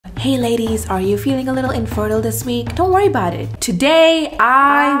Hey ladies, are you feeling a little infertile this week? Don't worry about it. Today,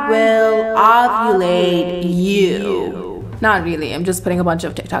 I will ovulate you. Not really, I'm just putting a bunch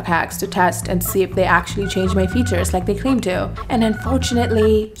of TikTok hacks to test and see if they actually change my features like they claim to. And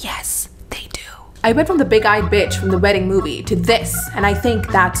unfortunately, yes, they do. I went from the big-eyed bitch from the wedding movie to this, and I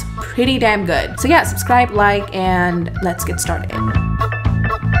think that's pretty damn good. So yeah, subscribe, like, and let's get started.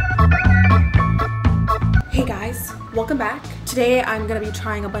 Hey guys, welcome back. Today I'm gonna be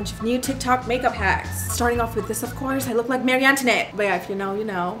trying a bunch of new TikTok makeup hacks. Starting off with this, of course, I look like Marie Antoinette. But yeah, if you know, you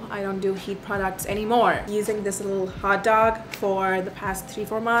know, I don't do heat products anymore. Using this little hot dog for the past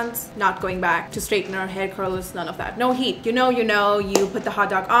 3-4 months. Not going back to straightener, hair curlers, none of that. No heat. You know, you put the hot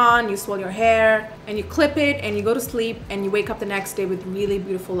dog on, you swirl your hair, and you clip it, and you go to sleep, and you wake up the next day with really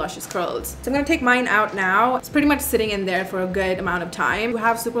beautiful, luscious curls. So I'm gonna take mine out now. It's pretty much sitting in there for a good amount of time. You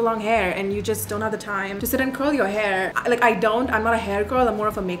have super long hair, and you just don't have the time to sit and curl your hair. Like, I'm not a hair girl, I'm more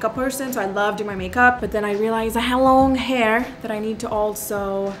of a makeup person, so I love doing my makeup, but then I realized I have long hair that I need to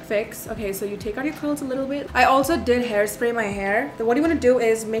also fix. Okay, so you take out your curls a little bit. I also did hairspray my hair. Then what you want to do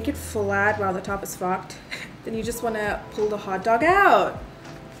is make it flat while the top is fucked. Then you just want to pull the hot dog out.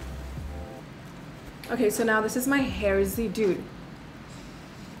 Okay, so now this is my hairsy dude.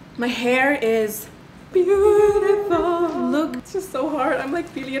 My hair is beautiful. Look, it's just so hard. I'm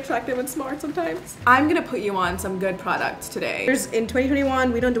like really attractive and smart sometimes. I'm gonna put you on some good products today. In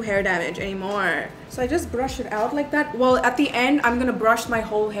 2021, we don't do hair damage anymore. So I just brush it out like that. Well, at the end, I'm gonna brush my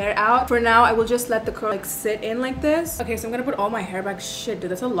whole hair out. For now, I will just let the curl like sit in like this. Okay, so I'm gonna put all my hair back. Shit,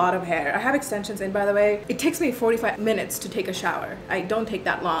 dude, that's a lot of hair. I have extensions in, by the way. It takes me 45 minutes to take a shower. I don't take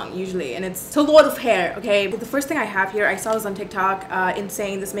that long usually, and it's a lot of hair, okay? But the first thing I have here, I saw this on TikTok.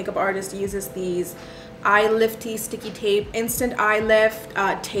 Insane, this makeup artist uses these eye lifty sticky tape, instant eye lift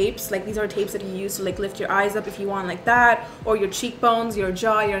tapes. Like, these are tapes that you use to like lift your eyes up if you want, like that, or your cheekbones, your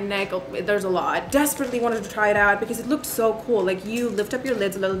jaw, your neck. Oh, there's a lot. Desperately wanted to try it out because it looked so cool. Like, you lift up your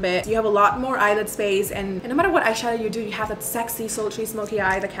lids a little bit, you have a lot more eyelid space, and no matter what eyeshadow you do, you have that sexy, sultry, smoky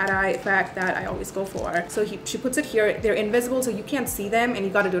eye, the cat eye effect that I always go for. So she puts it here. They're invisible, so you can't see them, and you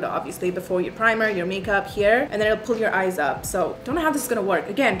got to do it obviously before your primer, your makeup here, and then it'll pull your eyes up. So don't know how this is gonna work.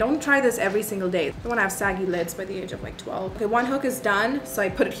 Again, don't try this every single day. You don't want to have saggy lids by the age of like 12. Okay, one hook is done, so I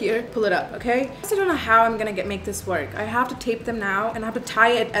put it here, pull it up, okay? I don't know how I'm gonna make this work. I have to tape them now, and I have to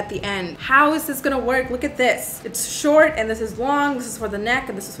tie it at the end. How is this gonna work? Look at this. It's short, and this is long. This is for the neck,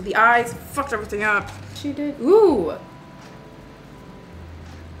 and this is for the eyes. Fucked everything up. She did. Ooh.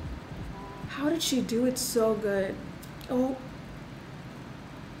 How did she do it so good? Oh.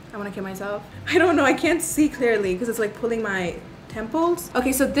 I wanna kill myself. I don't know, I can't see clearly because it's like pulling my temples.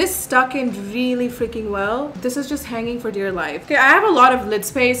 Okay, so this stuck in really freaking well. This is just hanging for dear life. Okay, I have a lot of lid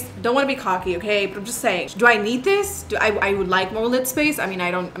space. Don't want to be cocky, okay? But I'm just saying, do I need this? I would like more lid space. I mean,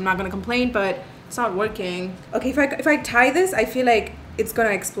 I'm not gonna complain, but it's not working. Okay, if I tie this, I feel like it's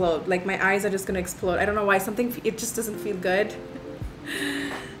gonna explode. Like, my eyes are just gonna explode. I don't know why. It just doesn't feel good.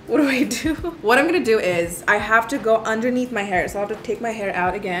 What do I do? What I'm gonna do is I have to go underneath my hair. So I'll have to take my hair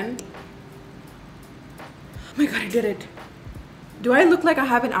out again. Oh my god, I did it. Do I look like I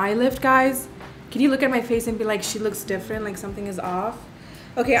have an eye lift, guys? Can you look at my face and be like, she looks different, like something is off?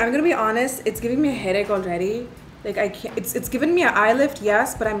 Okay, I'm gonna be honest, it's giving me a headache already. Like, I can't, it's giving me an eye lift,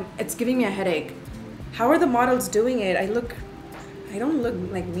 yes, but it's giving me a headache. How are the models doing it? I don't look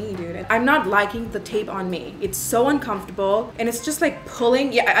like me, dude. I'm not liking the tape on me. It's so uncomfortable, and it's just like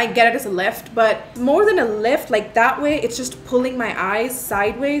pulling. Yeah, I get it as a lift, but more than a lift, like that way, it's just pulling my eyes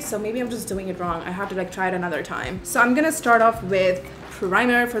sideways. So maybe I'm just doing it wrong. I have to like try it another time. So I'm gonna start off with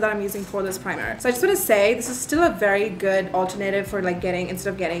primer. For that, I'm using poreless primer. So I just want to say this is still a very good alternative for like instead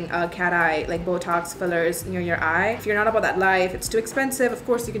of getting a cat eye, like Botox fillers near your eye. If you're not about that life, it's too expensive. Of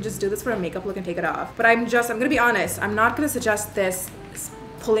course, you can just do this for a makeup look and take it off. But I'm gonna be honest, I'm not gonna suggest this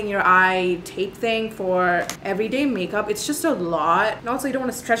pulling your eye tape thing for everyday makeup. It's just a lot, and also you don't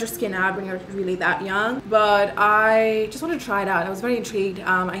want to stretch your skin out when you're really that young. But I just wanted to try it out. I was very intrigued.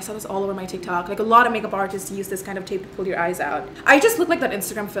 I saw this all over my TikTok. Like, a lot of makeup artists use this kind of tape to pull your eyes out. I just look like that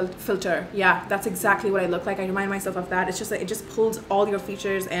Instagram filter. Yeah, that's exactly what I look like. I remind myself of that. It's just like it just pulls all your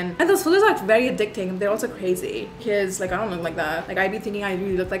features, and those filters are very addicting. They're also crazy because like I don't look like that. Like, I'd be thinking I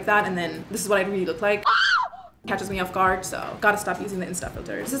really look like that, and then this is what I really look like. Catches me off guard, so gotta stop using the Insta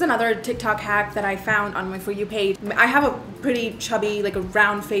filters. This is another TikTok hack that I found on my For You page. I have a pretty chubby, like a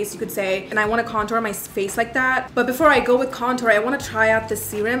round face, you could say, and I want to contour my face like that. But before I go with contour, I want to try out this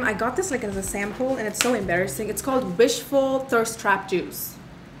serum. I got this like as a sample, and it's so embarrassing. It's called Wishful Thirst Trap Juice.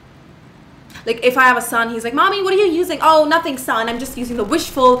 Like, if I have a son, he's like, "Mommy, what are you using?" "Oh, nothing, son. I'm just using the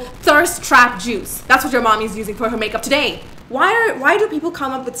Wishful Thirst Trap Juice." That's what your mommy's using for her makeup today. Why do people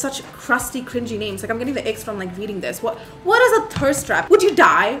come up with such crusty, cringy names? Like, I'm getting the ick from like reading this. What is a thirst trap? Would you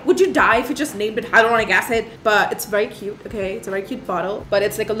die? Would you die if you just named it hyaluronic acid? But it's very cute, okay? It's a very cute bottle, but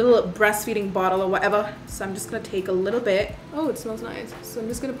it's like a little breastfeeding bottle or whatever. So I'm just gonna take a little bit. Oh, it smells nice. So I'm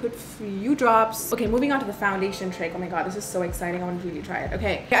just gonna put a few drops. Okay, moving on to the foundation trick. Oh my god, this is so exciting. I want to really try it.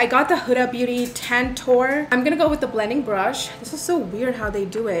 Okay, I got the Huda Beauty Tantour. I'm gonna go with the blending brush. This is so weird how they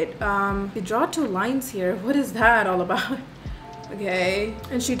do it. They draw 2 lines here. What is that all about? Okay,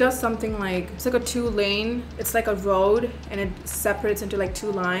 and she does something like, it's like a 2-lane, it's like a road, and it separates into like 2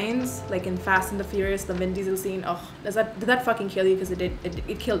 lines, like in Fast and the Furious, the Vin Diesel scene. Oh, did that fucking kill you? Because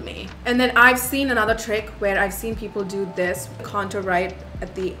it killed me. And then I've seen another trick where I've seen people do this contour right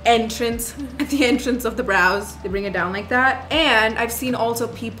at the entrance of the brows. They bring it down like that. And I've seen also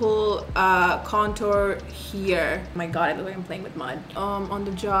people contour here. Oh my god, I look like I'm playing with mud. On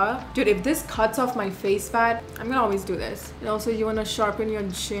the jaw. Dude, if this cuts off my face fat, I'm gonna always do this. And also you wanna sharpen your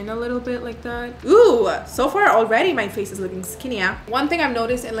chin a little bit like that. Ooh, so far already my face is looking skinnier. One thing I've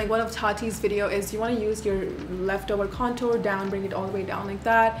noticed in like one of Tati's video is you wanna use your leftover contour down, bring it all the way down like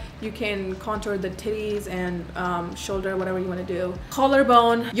that. You can contour the titties and shoulder, whatever you wanna do. Collarbone.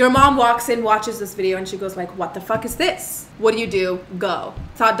 Your mom walks in, watches this video, and she goes like, what the fuck is this? What do? Go.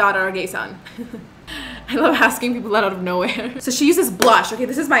 Thought daughter or gay son. I love asking people that out of nowhere. So she uses blush. Okay,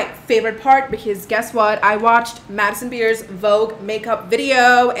 this is my favorite part because guess what? I watched Madison Beer's Vogue makeup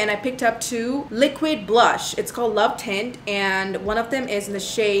video and I picked up 2 liquid blush. It's called Love Tint and one of them is in the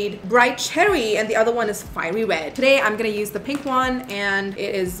shade Bright Cherry and the other one is Fiery Red. Today I'm gonna use the pink one and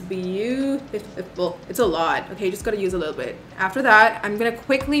it is beautiful. It's a lot. Okay, just gotta use a little bit. After that, I'm gonna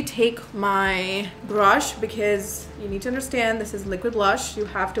quickly take my brush because you need to understand this is liquid blush. You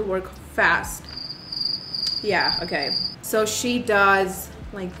have to work fast. Yeah, okay. So she does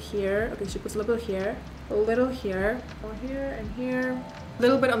like here. Okay, she puts a little here, or here, and here. A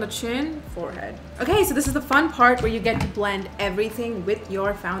little bit on the chin, forehead. Okay, so this is the fun part where you get to blend everything with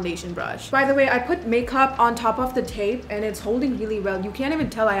your foundation brush. By the way, I put makeup on top of the tape and it's holding really well. You can't even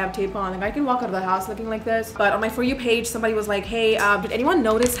tell I have tape on. Like I can walk out of the house looking like this. But on my For You page, somebody was like, hey, did anyone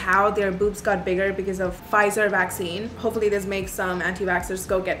notice how their boobs got bigger because of Pfizer vaccine? Hopefully this makes some anti-vaxxers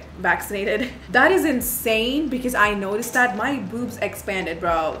go get vaccinated. That is insane because I noticed that my boobs expanded,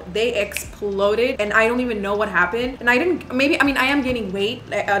 bro. They exploded and I don't even know what happened. And I am gaining weight.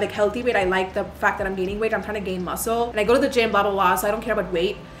 Like healthy weight. I like the fact that I'm gaining weight. I'm trying to gain muscle and I go to the gym, blah blah blah, so I don't care about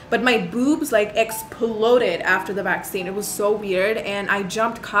weight. But my boobs like exploded after the vaccine. It was so weird and I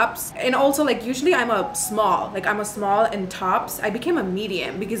jumped cups. And also like usually I'm a small in tops. I became a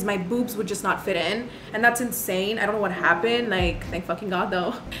medium because my boobs would just not fit in and that's insane. I don't know what happened, like thank fucking god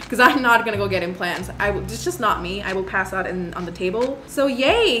though, because I'm not gonna go get implants. It's just not me. I will pass out on the table. So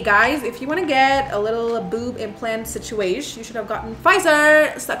yay guys, if you want to get a little boob implant situation, you should have gotten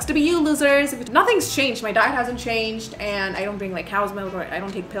Pfizer. Sucks to be you losers. Nothing's changed. My diet hasn't changed and I don't drink like cow's milk or I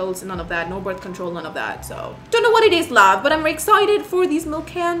don't take pills and none of that, no birth control, none of that. So don't know what it is, love, but I'm very excited for these milk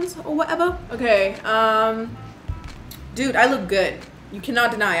cans or whatever. Okay, dude, I look good. You cannot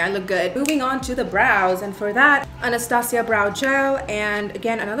deny I look good. Moving on to the brows, and for that, Anastasia brow gel. And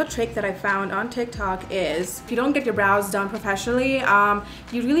again, another trick that I found on TikTok is if you don't get your brows done professionally,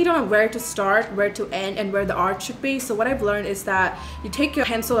 you really don't know where to start, where to end, and where the art should be. So what I've learned is that you take your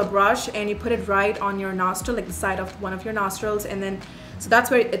pencil or brush and you put it right on your nostril, like the side of one of your nostrils, and then so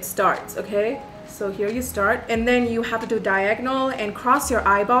that's where it starts. Okay, so here you start and then you have to do diagonal and cross your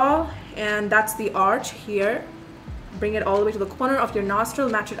eyeball, and that's the arch here. Bring it all the way to the corner of your nostril,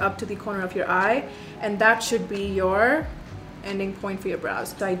 match it up to the corner of your eye, and that should be your ending point for your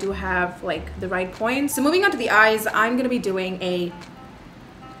brows. So I do have like the right points. So moving on to the eyes, I'm gonna be doing a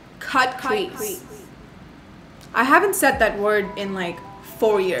cut crease. I haven't said that word in like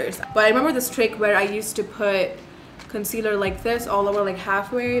 4 years, but I remember this trick where I used to put concealer like this all over, like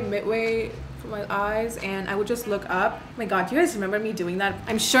halfway, midway for my eyes, and I would just look up. Oh my god, do you guys remember me doing that?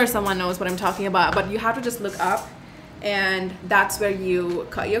 I'm sure someone knows what I'm talking about, but you have to just look up and that's where you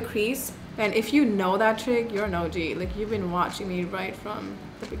cut your crease. And if you know that trick, you're an OG. Like you've been watching me right from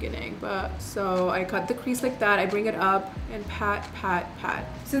the beginning. But so I cut the crease like that. I bring it up and pat, pat, pat.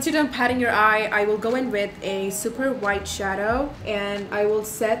 Since you're done patting your eye, I will go in with a super white shadow and I will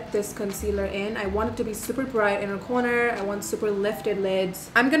set this concealer in. I want it to be super bright inner corner. I want super lifted lids.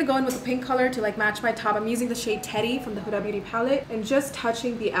 I'm gonna go in with a pink color to like match my top. I'm using the shade Teddy from the Huda Beauty palette and just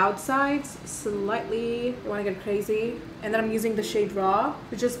touching the outsides slightly. I want to get crazy. And then I'm using the shade Raw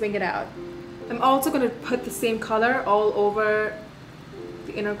to just wing it out. I'm also going to put the same color all over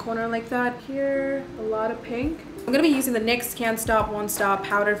the inner corner like that. Here, a lot of pink. I'm gonna be using the NYX Can't Stop, Won't Stop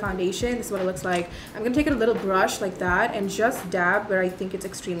Powder Foundation. This is what it looks like. I'm gonna take a little brush like that and just dab where I think it's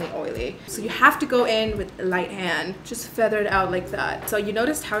extremely oily. So you have to go in with a light hand. Just feather it out like that. So you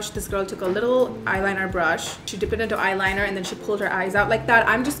noticed how this girl took a little eyeliner brush. She dipped it into eyeliner and then she pulled her eyes out like that.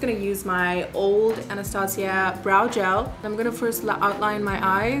 I'm just gonna use my old Anastasia brow gel. I'm gonna first outline my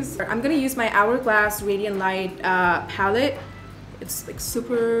eyes. I'm gonna use my Hourglass Radiant Light palette. It's like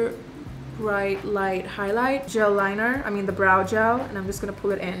super bright light highlight gel liner, the brow gel, and I'm just gonna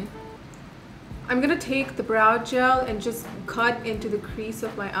pull it in. I'm gonna take the brow gel and just cut into the crease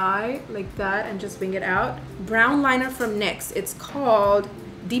of my eye like that and just bring it out. Brown liner from NYX, it's called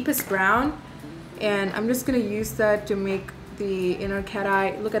Deepest Brown, and I'm just gonna use that to make the inner cat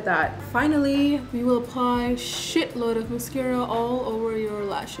eye. Look at that. Finally, we will apply shitload of mascara all over your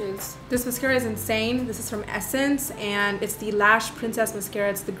lashes. This mascara is insane. This is from Essence and it's the Lash Princess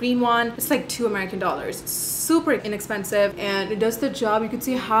mascara. It's the green one. It's like $2 American. Super inexpensive and it does the job. You can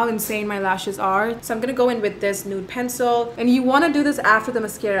see how insane my lashes are. So I'm gonna go in with this nude pencil, and you want to do this after the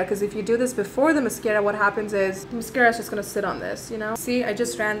mascara, because if you do this before the mascara, what happens is the mascara is just gonna sit on this, you know? See, I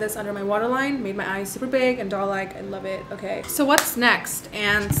just ran this under my waterline, made my eyes super big and doll-like. I love it. Okay, so what's next?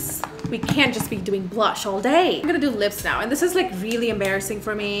 And we can't just be doing blush all day. I'm gonna do lips now, and this is like really embarrassing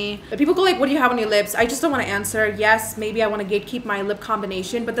for me. But people go like, what do you have on your lips? I just don't want to answer. Yes, maybe I want to gatekeep my lip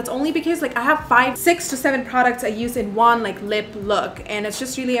combination, but that's only because like I have 6 to 7 products I use in one like lip look, and it's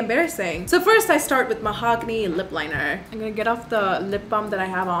just really embarrassing. So first I start with Mahogany lip liner. I'm gonna get off the lip balm that I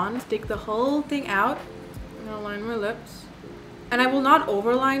have on, take the whole thing out, and I'll line my lips. And I will not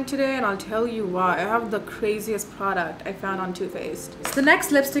overline today, and I'll tell you why. I have the craziest product I found on Too Faced. So the next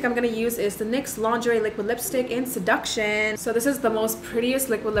lipstick I'm gonna use is the NYX Lingerie Liquid Lipstick in Seduction. So this is the most prettiest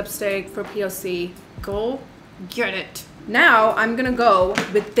liquid lipstick for POC. Go get it. Now I'm gonna go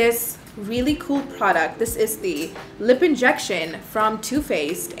with this really cool product. This is the lip injection from Too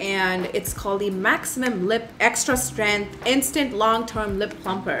Faced, and it's called the Maximum Lip Extra Strength Instant Long-Term Lip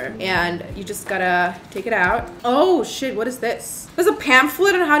Plumper, and you just gotta take it out. Oh shit, what is this? There's a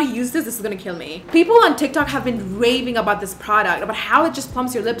pamphlet on how to use this. This is gonna kill me. People on TikTok have been raving about this product, about how it just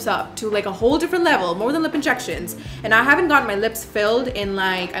plumps your lips up to like a whole different level, more than lip injections. And I haven't gotten my lips filled in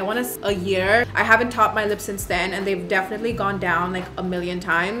like, I want to a year. I haven't topped my lips since then, and they've definitely gone down like a million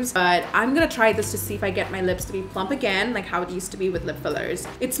times. But I'm gonna try this to see if I get my lips to be plump again, like how it used to be with lip fillers.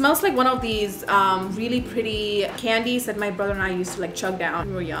 It smells like one of these really pretty candies that my brother and I used to like chug down when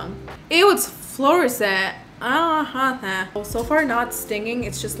we were young. Ew, it's fluorescent. So far not stinging,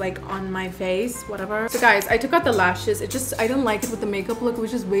 it's just like on my face, whatever. So guys, I took out the lashes. I don't like it with the makeup look,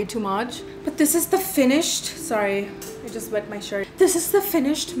 which is way too much. But this is the finished, sorry, I just wet my shirt. This is the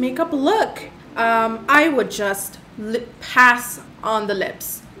finished makeup look. I would just pass on the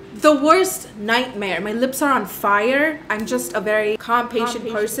lips. The worst nightmare. My lips are on fire. I'm just a very calm, patient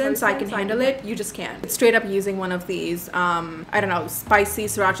person, so I can handle it. You just can't. It's straight up using one of these, I don't know, spicy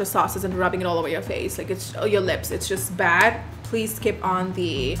sriracha sauces and rubbing it all over your face. Like it's your lips. It's just bad. Please skip on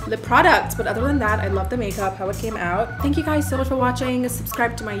the lip products. But other than that, I love the makeup, how it came out. Thank you guys so much for watching.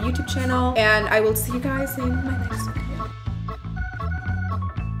 Subscribe to my YouTube channel, and I will see you guys in my next video.